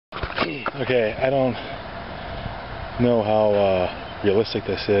Okay, I don't know how realistic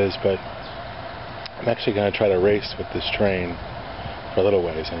this is, but I'm actually going to try to race with this train for a little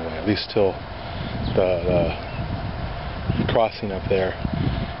ways anyway, at least till the crossing up there.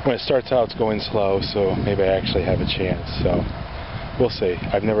 When it starts out, it's going slow, so maybe I actually have a chance. So we'll see.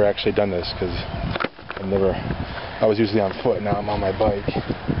 I've never actually done this because I was usually on foot. Now I'm on my bike.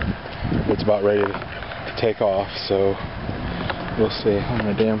 It's about ready to take off, so we'll see. Oh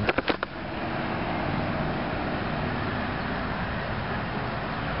my damn.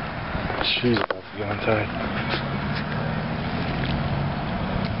 Shoes about to get untied.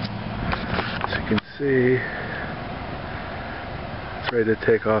 As you can see, it's ready to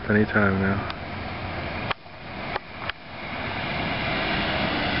take off anytime now.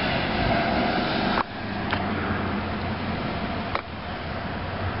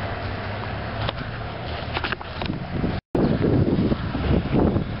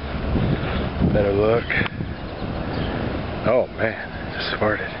 Better look. Oh man, just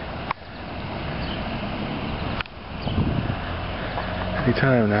farted.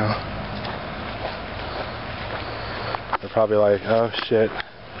 Anytime now. They're probably like, oh shit.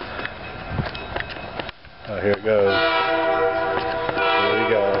 Oh, here it goes. Here we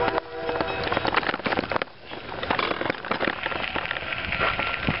go.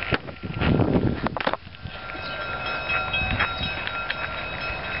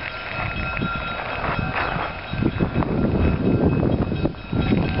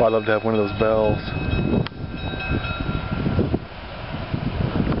 Oh, I'd love to have one of those bells.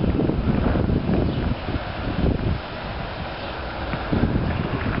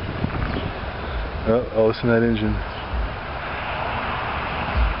 Oh, listen to that engine.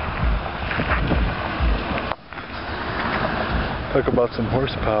 Talk about some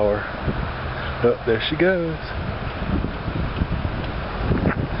horsepower. Oh, there she goes.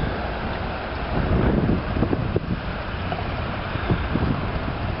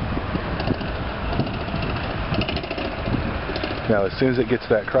 Now, as soon as it gets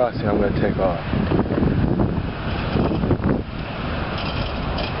to that crossing, I'm going to take off.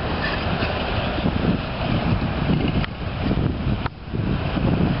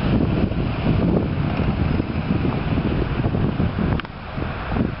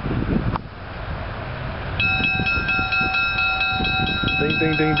 Ding,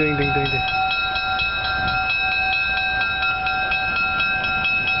 ding, ding, ding, ding, ding, ding.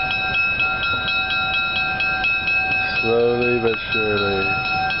 Slowly but surely.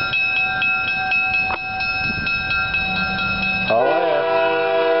 Haul ass.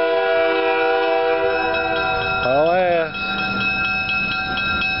 Haul ass.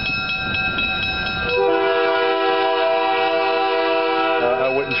 I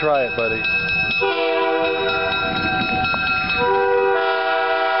wouldn't try it, buddy.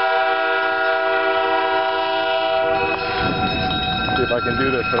 See if I can do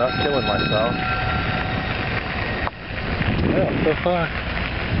this without killing myself. Yeah, so far.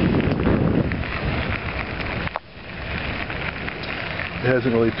 It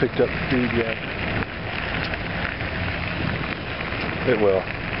hasn't really picked up speed yet. It will.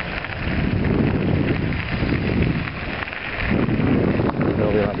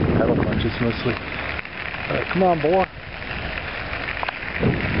 Really not the pedal punches mostly. Alright, come on, boy.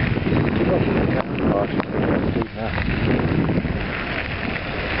 Oh, she's pretty good speed now.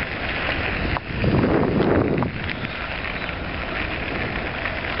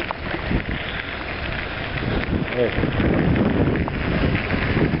 Hey.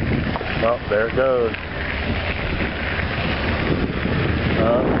 Oh, there it goes.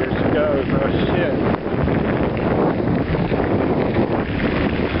 Oh, here she goes. Oh, shit.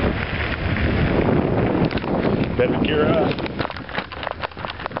 Better gear up.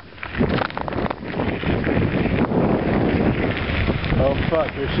 Oh, fuck.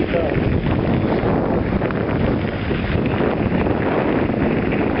 Here she comes.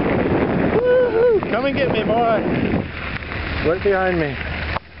 Woohoo! Come and get me, boy. Right behind me.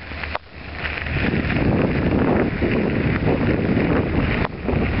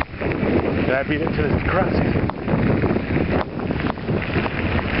 Did I beat it to the crossing?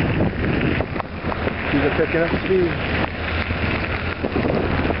 She's picking up speed.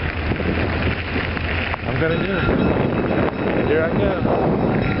 I'm gonna do it. Here I go.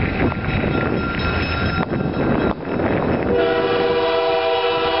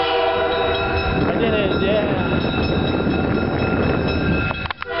 I did it, yeah.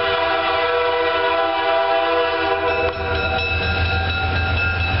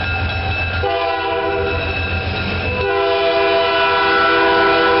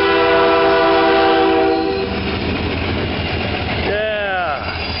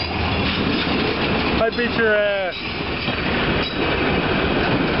 beat your ass.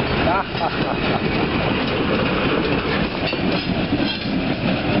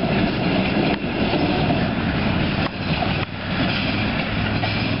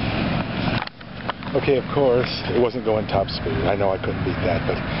 Okay, of course, it wasn't going top speed. I know I couldn't beat that,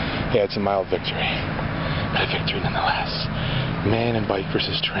 but yeah, it's a mild victory. But a victory nonetheless. Man and bike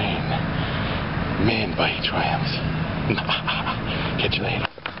versus train. Man bike triumphs. Catch you later.